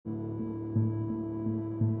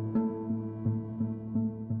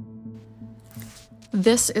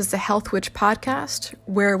This is the Health Witch podcast,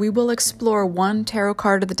 where we will explore one tarot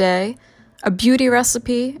card of the day, a beauty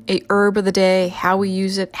recipe, a herb of the day, how we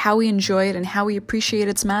use it, how we enjoy it, and how we appreciate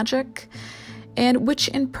its magic, and witch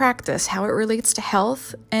in practice, how it relates to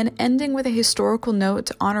health, and ending with a historical note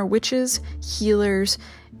to honor witches, healers,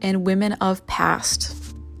 and women of past.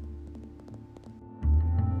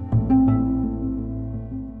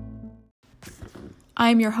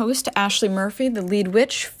 I'm your host, Ashley Murphy, the lead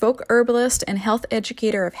witch, folk herbalist, and health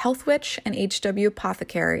educator of Health Witch and HW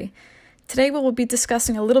Apothecary. Today we will be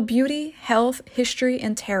discussing a little beauty, health, history,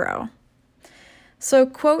 and tarot. So,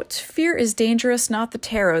 quote, "Fear is dangerous, not the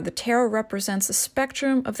tarot. The tarot represents a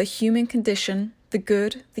spectrum of the human condition, the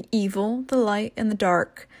good, the evil, the light, and the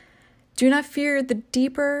dark. Do not fear the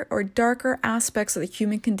deeper or darker aspects of the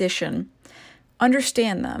human condition.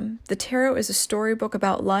 Understand them. The tarot is a storybook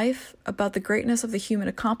about life, about the greatness of the human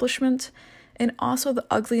accomplishment, and also the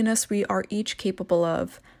ugliness we are each capable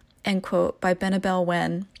of." End quote, by Benabel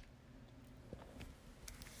Wen.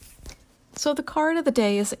 So the card of the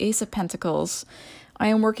day is Ace of Pentacles. I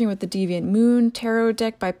am working with the Deviant Moon tarot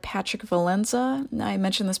deck by Patrick Valenza. I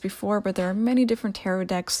mentioned this before, but there are many different tarot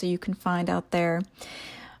decks that you can find out there.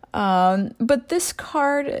 But this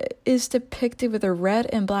card is depicted with a red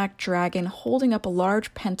and black dragon holding up a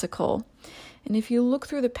large pentacle. And if you look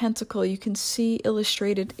through the pentacle, you can see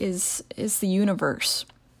illustrated is the universe.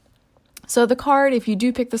 So the card, if you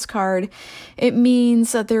do pick this card, it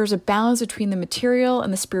means that there's a balance between the material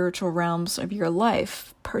and the spiritual realms of your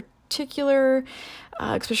life, especially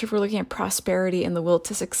if we're looking at prosperity and the will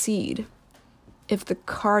to succeed. If the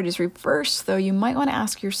card is reversed, though, you might want to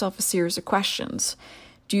ask yourself a series of questions.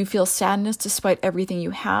 Do you feel sadness despite everything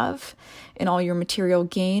you have and all your material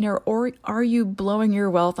gain, or are you blowing your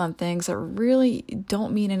wealth on things that really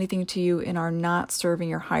don't mean anything to you and are not serving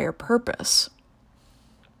your higher purpose?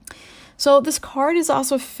 So this card is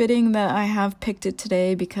also fitting that I have picked it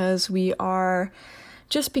today because we are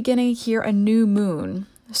just beginning here a new moon.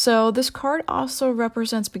 So this card also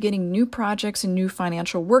represents beginning new projects and new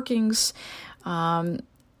financial workings.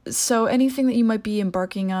 So anything that you might be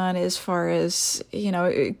embarking on as far as,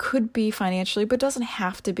 it could be financially, but doesn't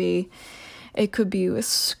have to be. It could be with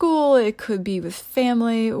school, it could be with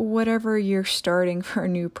family, whatever you're starting for a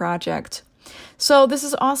new project. So this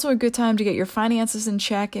is also a good time to get your finances in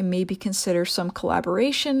check and maybe consider some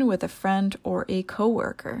collaboration with a friend or a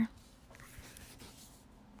coworker.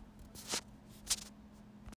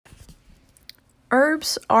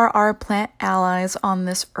 Herbs are our plant allies on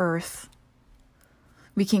this earth.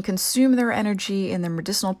 We can consume their energy and their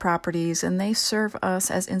medicinal properties, and they serve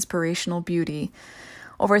us as inspirational beauty.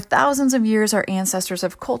 Over thousands of years, our ancestors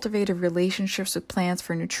have cultivated relationships with plants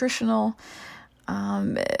for nutritional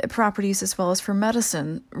properties as well as for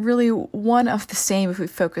medicine. Really one of the same if we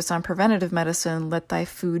focus on preventative medicine, let thy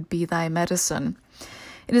food be thy medicine.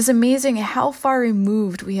 It is amazing how far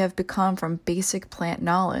removed we have become from basic plant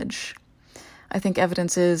knowledge. I think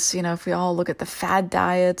evidence is, if we all look at the fad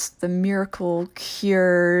diets, the miracle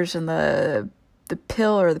cures, and the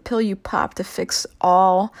pill you pop to fix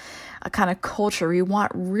all a kind of culture. We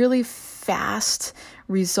want really fast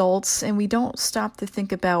results, and we don't stop to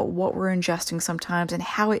think about what we're ingesting sometimes and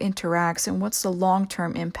how it interacts and what's the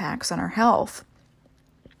long-term impacts on our health.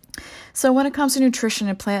 So when it comes to nutrition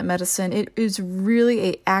and plant medicine, it is really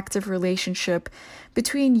an active relationship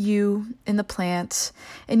between you and the plant,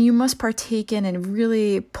 and you must partake in and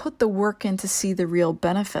really put the work in to see the real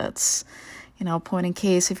benefits. Point in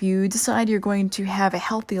case, if you decide you're going to have a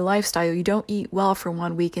healthy lifestyle, you don't eat well for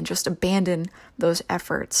 1 week and just abandon those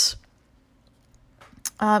efforts.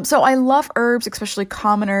 So I love herbs, especially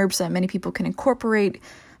common herbs that many people can incorporate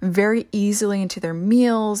very easily into their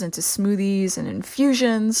meals, into smoothies and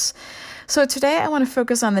infusions. So today I want to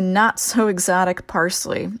focus on the not so exotic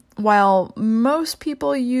parsley. While most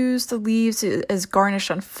people use the leaves as garnish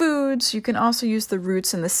on foods, you can also use the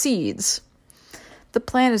roots and the seeds. The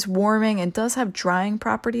plant is warming and does have drying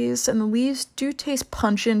properties, and the leaves do taste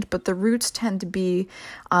pungent, but the roots tend to be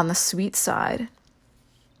on the sweet side.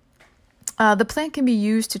 The plant can be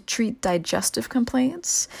used to treat digestive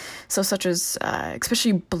complaints, so such as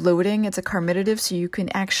especially bloating. It's a carminative, so you can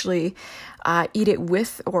actually eat it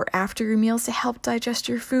with or after your meals to help digest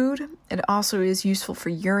your food. It also is useful for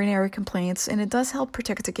urinary complaints, and it does help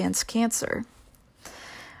protect against cancer.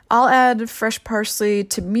 I'll add fresh parsley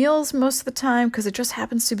to meals most of the time because it just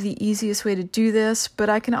happens to be the easiest way to do this, but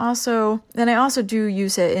I also do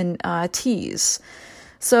use it in teas.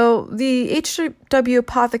 So the HW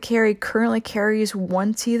Apothecary currently carries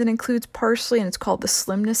one tea that includes parsley, and it's called the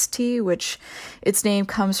Slimness Tea, which its name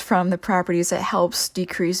comes from the properties that helps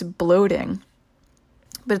decrease bloating.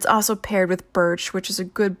 but it's also paired with birch, which is a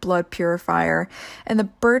good blood purifier. And the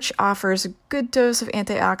birch offers a good dose of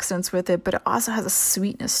antioxidants with it, but it also has a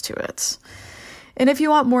sweetness to it. And if you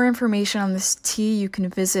want more information on this tea, you can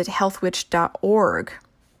visit healthwitch.org.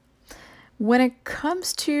 When it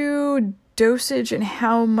comes to dosage and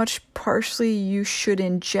how much parsley you should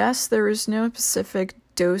ingest, there is no specific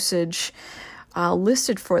dosage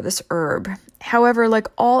listed for this herb. However, like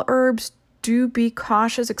all herbs, do be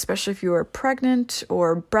cautious, especially if you are pregnant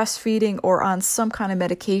or breastfeeding or on some kind of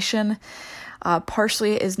medication.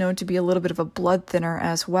 Parsley is known to be a little bit of a blood thinner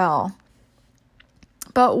as well.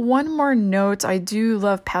 But one more note, I do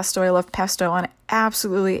love pesto. I love pesto on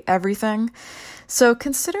absolutely everything. So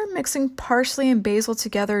consider mixing parsley and basil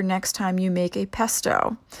together next time you make a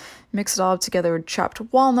pesto. Mix it all together with chopped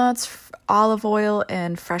walnuts, olive oil,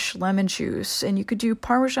 and fresh lemon juice. And you could do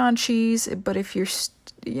Parmesan cheese, but if you're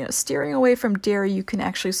steering away from dairy, you can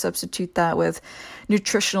actually substitute that with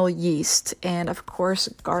nutritional yeast and, of course,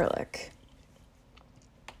 garlic.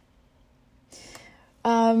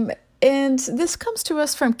 And this comes to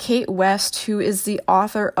us from Kate West, who is the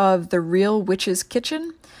author of The Real Witch's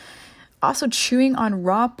Kitchen. Also, chewing on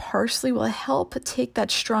raw parsley will help take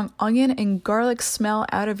that strong onion and garlic smell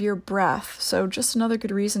out of your breath. So just another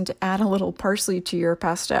good reason to add a little parsley to your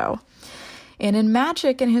pesto. And in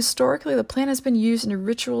magic and historically, the plant has been used in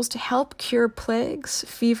rituals to help cure plagues,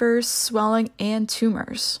 fevers, swelling, and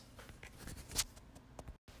tumors.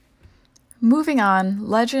 Moving on,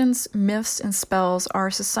 legends, myths, and spells are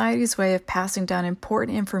society's way of passing down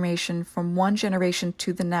important information from one generation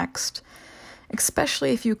to the next,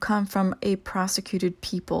 especially if you come from a persecuted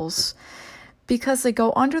peoples. Because they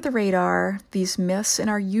go under the radar, these myths, and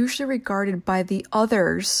are usually regarded by the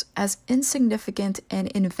others as insignificant and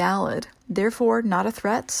invalid, therefore not a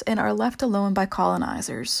threat, and are left alone by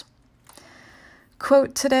colonizers.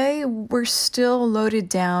 Quote, today we're still loaded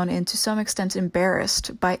down and to some extent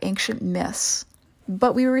embarrassed by ancient myths,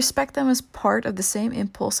 but we respect them as part of the same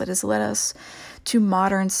impulse that has led us to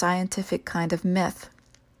modern scientific kind of myth.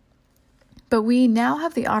 But we now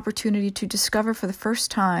have the opportunity to discover for the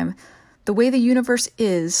first time the way the universe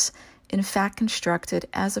is, in fact, constructed,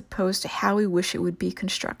 as opposed to how we wish it would be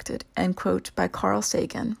constructed, end quote, by Carl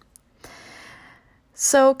Sagan.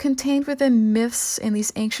 So, contained within myths and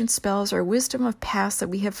these ancient spells are wisdom of past that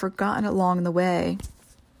we have forgotten along the way.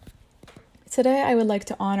 Today, I would like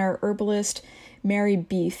to honor herbalist Mary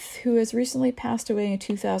Beith, who has recently passed away in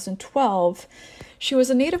 2012. She was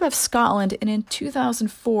a native of Scotland, and in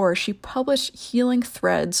 2004, she published Healing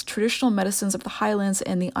Threads, Traditional Medicines of the Highlands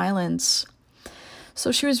and the Islands.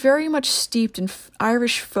 So she was very much steeped in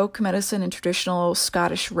Irish folk medicine and traditional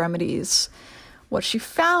Scottish remedies. What she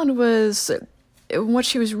found was, what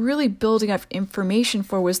she was really building up information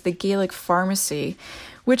for was the Gaelic pharmacy,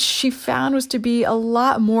 which she found was to be a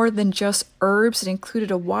lot more than just herbs. It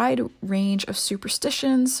included a wide range of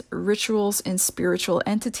superstitions, rituals, and spiritual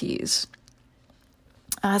entities.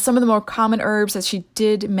 Some of the more common herbs that she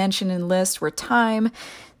did mention and list were thyme,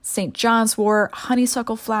 St. John's wort,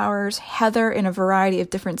 honeysuckle flowers, heather, and a variety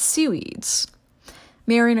of different seaweeds.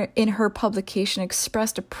 Mary, in her publication,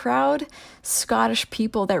 expressed a proud Scottish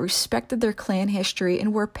people that respected their clan history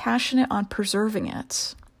and were passionate on preserving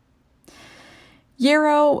it.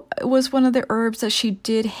 Yarrow was one of the herbs that she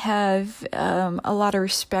did have a lot of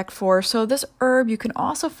respect for. So this herb you can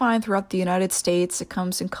also find throughout the United States. It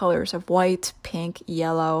comes in colors of white, pink,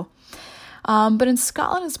 yellow. But in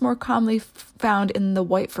Scotland, it's more commonly found in the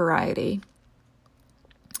white variety.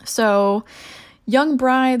 So young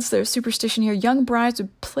brides, there's superstition here, young brides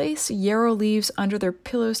would place yarrow leaves under their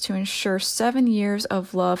pillows to ensure 7 years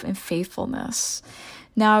of love and faithfulness.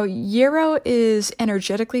 Now, yarrow is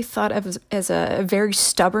energetically thought of as a very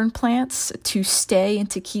stubborn plant to stay and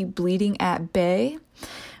to keep bleeding at bay,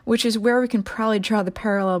 which is where we can probably draw the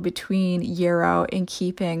parallel between yarrow and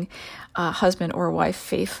keeping husband or wife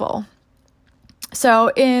faithful.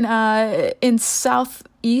 So in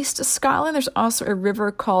southeast Scotland, there's also a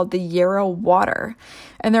river called the Yarrow Water.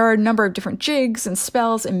 And there are a number of different jigs and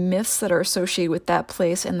spells and myths that are associated with that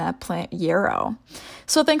place and that plant yarrow.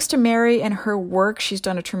 So thanks to Mary and her work, she's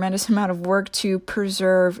done a tremendous amount of work to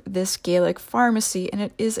preserve this Gaelic pharmacy, and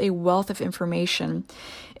it is a wealth of information.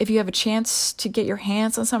 If you have a chance to get your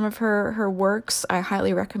hands on some of her works, I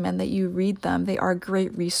highly recommend that you read them. They are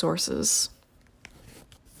great resources.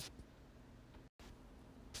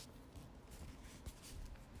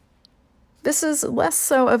 This is less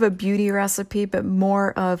so of a beauty recipe, but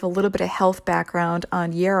more of a little bit of health background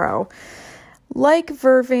on yarrow. Like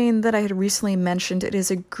vervain that I had recently mentioned, it is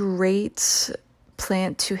a great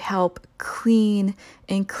plant to help clean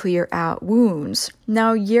and clear out wounds.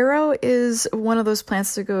 Now, yarrow is one of those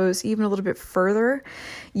plants that goes even a little bit further.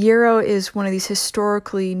 Yarrow is one of these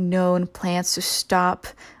historically known plants to stop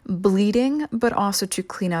bleeding, but also to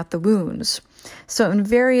clean out the wounds. So in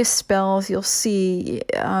various spells, you'll see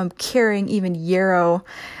carrying even yarrow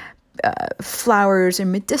flowers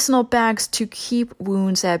in medicinal bags to keep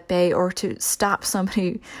wounds at bay or to stop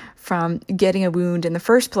somebody from getting a wound in the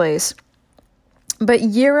first place. But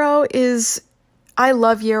yarrow I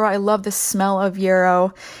love yarrow. I love the smell of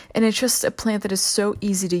yarrow, and it's just a plant that is so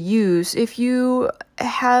easy to use. If you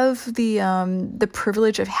have the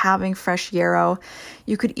privilege of having fresh yarrow,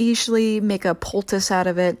 you could easily make a poultice out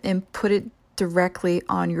of it and put it directly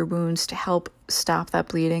on your wounds to help stop that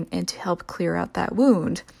bleeding and to help clear out that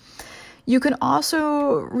wound. You can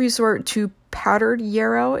also resort to powdered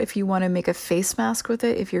yarrow if you want to make a face mask with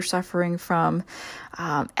it. If you're suffering from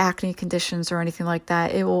acne conditions or anything like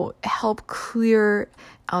that, it will help clear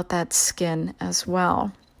out that skin as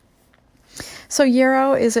well. So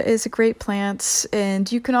yarrow is a great plant,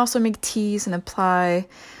 and you can also make teas and apply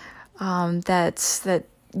that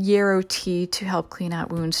yarrow tea to help clean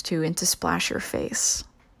out wounds too, and to splash your face.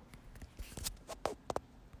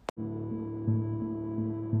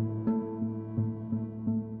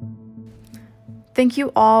 Thank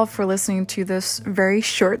you all for listening to this very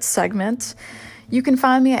short segment. You can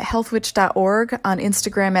find me at healthwitch.org, on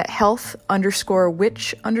Instagram at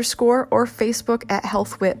health_witch_ or Facebook at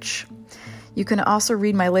healthwitch. You can also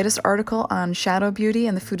read my latest article on shadow beauty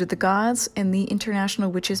and the food of the gods in the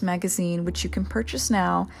International Witches magazine, which you can purchase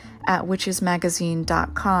now at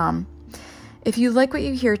witchesmagazine.com. If you like what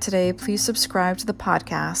you hear today, please subscribe to the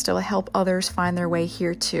podcast. It will help others find their way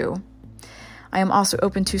here too. I am also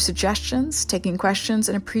open to suggestions, taking questions,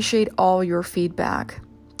 and appreciate all your feedback.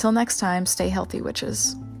 Till next time, stay healthy,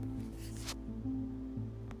 witches.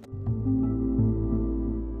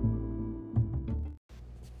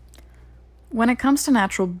 When it comes to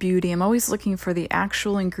natural beauty, I'm always looking for the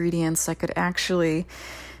actual ingredients that could actually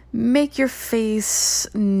make your face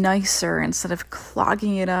nicer instead of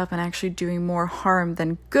clogging it up and actually doing more harm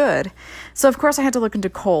than good. So of course I had to look into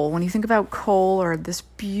kohl. When you think about kohl or this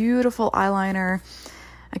beautiful eyeliner,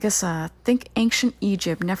 I guess think ancient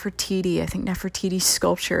Egypt, Nefertiti. I think Nefertiti's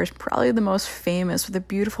sculpture is probably the most famous, with the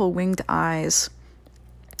beautiful winged eyes.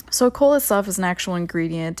 So kohl itself is an actual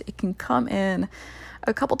ingredient. It can come in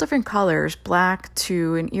a couple different colors, black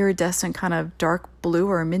to an iridescent kind of dark blue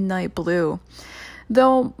or a midnight blue.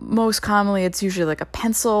 Though most commonly it's usually like a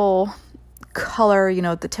pencil color,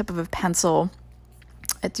 the tip of a pencil.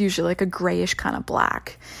 It's usually like a grayish kind of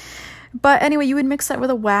black. But anyway, you would mix that with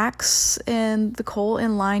a wax and the kohl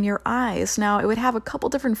and line your eyes. Now, it would have a couple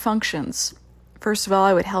different functions. First of all,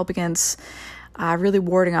 it would help against really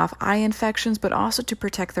warding off eye infections, but also to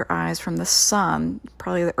protect their eyes from the sun.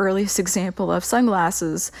 Probably the earliest example of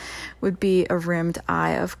sunglasses would be a rimmed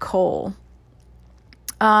eye of kohl.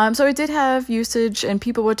 So it did have usage, and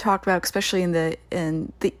people would talk about, especially in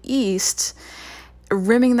the East,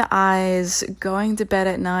 rimming the eyes, going to bed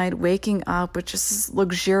at night, waking up with just this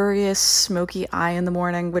luxurious, smoky eye in the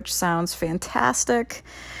morning, which sounds fantastic.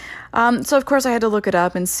 So of course I had to look it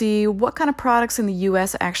up and see what kind of products in the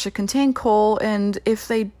US actually contain kohl, and if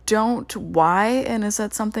they don't, why, and is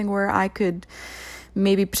that something where I could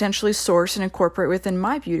maybe potentially source and incorporate within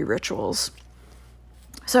my beauty rituals.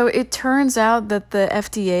 So it turns out that the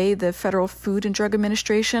FDA, the Federal Food and Drug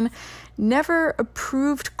Administration, never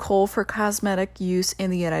approved kohl for cosmetic use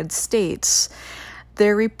in the United States.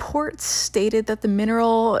 Their report stated that the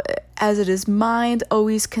mineral, as it is mined,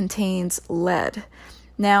 always contains lead.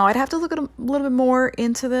 Now, I'd have to look at a little bit more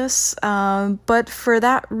into this, but for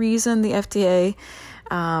that reason, the FDA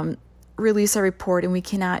released a report, and we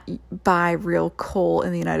cannot buy real kohl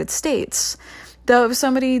in the United States. Though if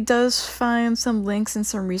somebody does find some links and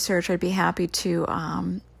some research, I'd be happy to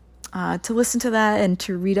listen to that and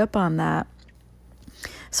to read up on that.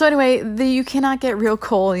 So anyway, you cannot get real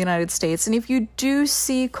kohl in the United States. And if you do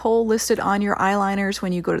see kohl listed on your eyeliners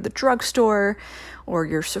when you go to the drugstore or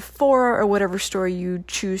your Sephora or whatever store you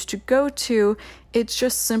choose to go to, it's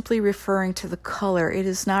just simply referring to the color. It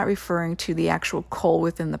is not referring to the actual kohl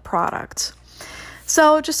within the product.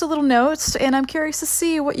 So just a little note, and I'm curious to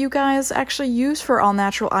see what you guys actually use for all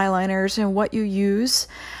natural eyeliners and what you use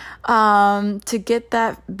to get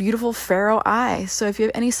that beautiful pharaoh eye. So if you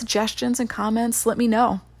have any suggestions and comments, let me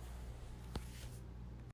know.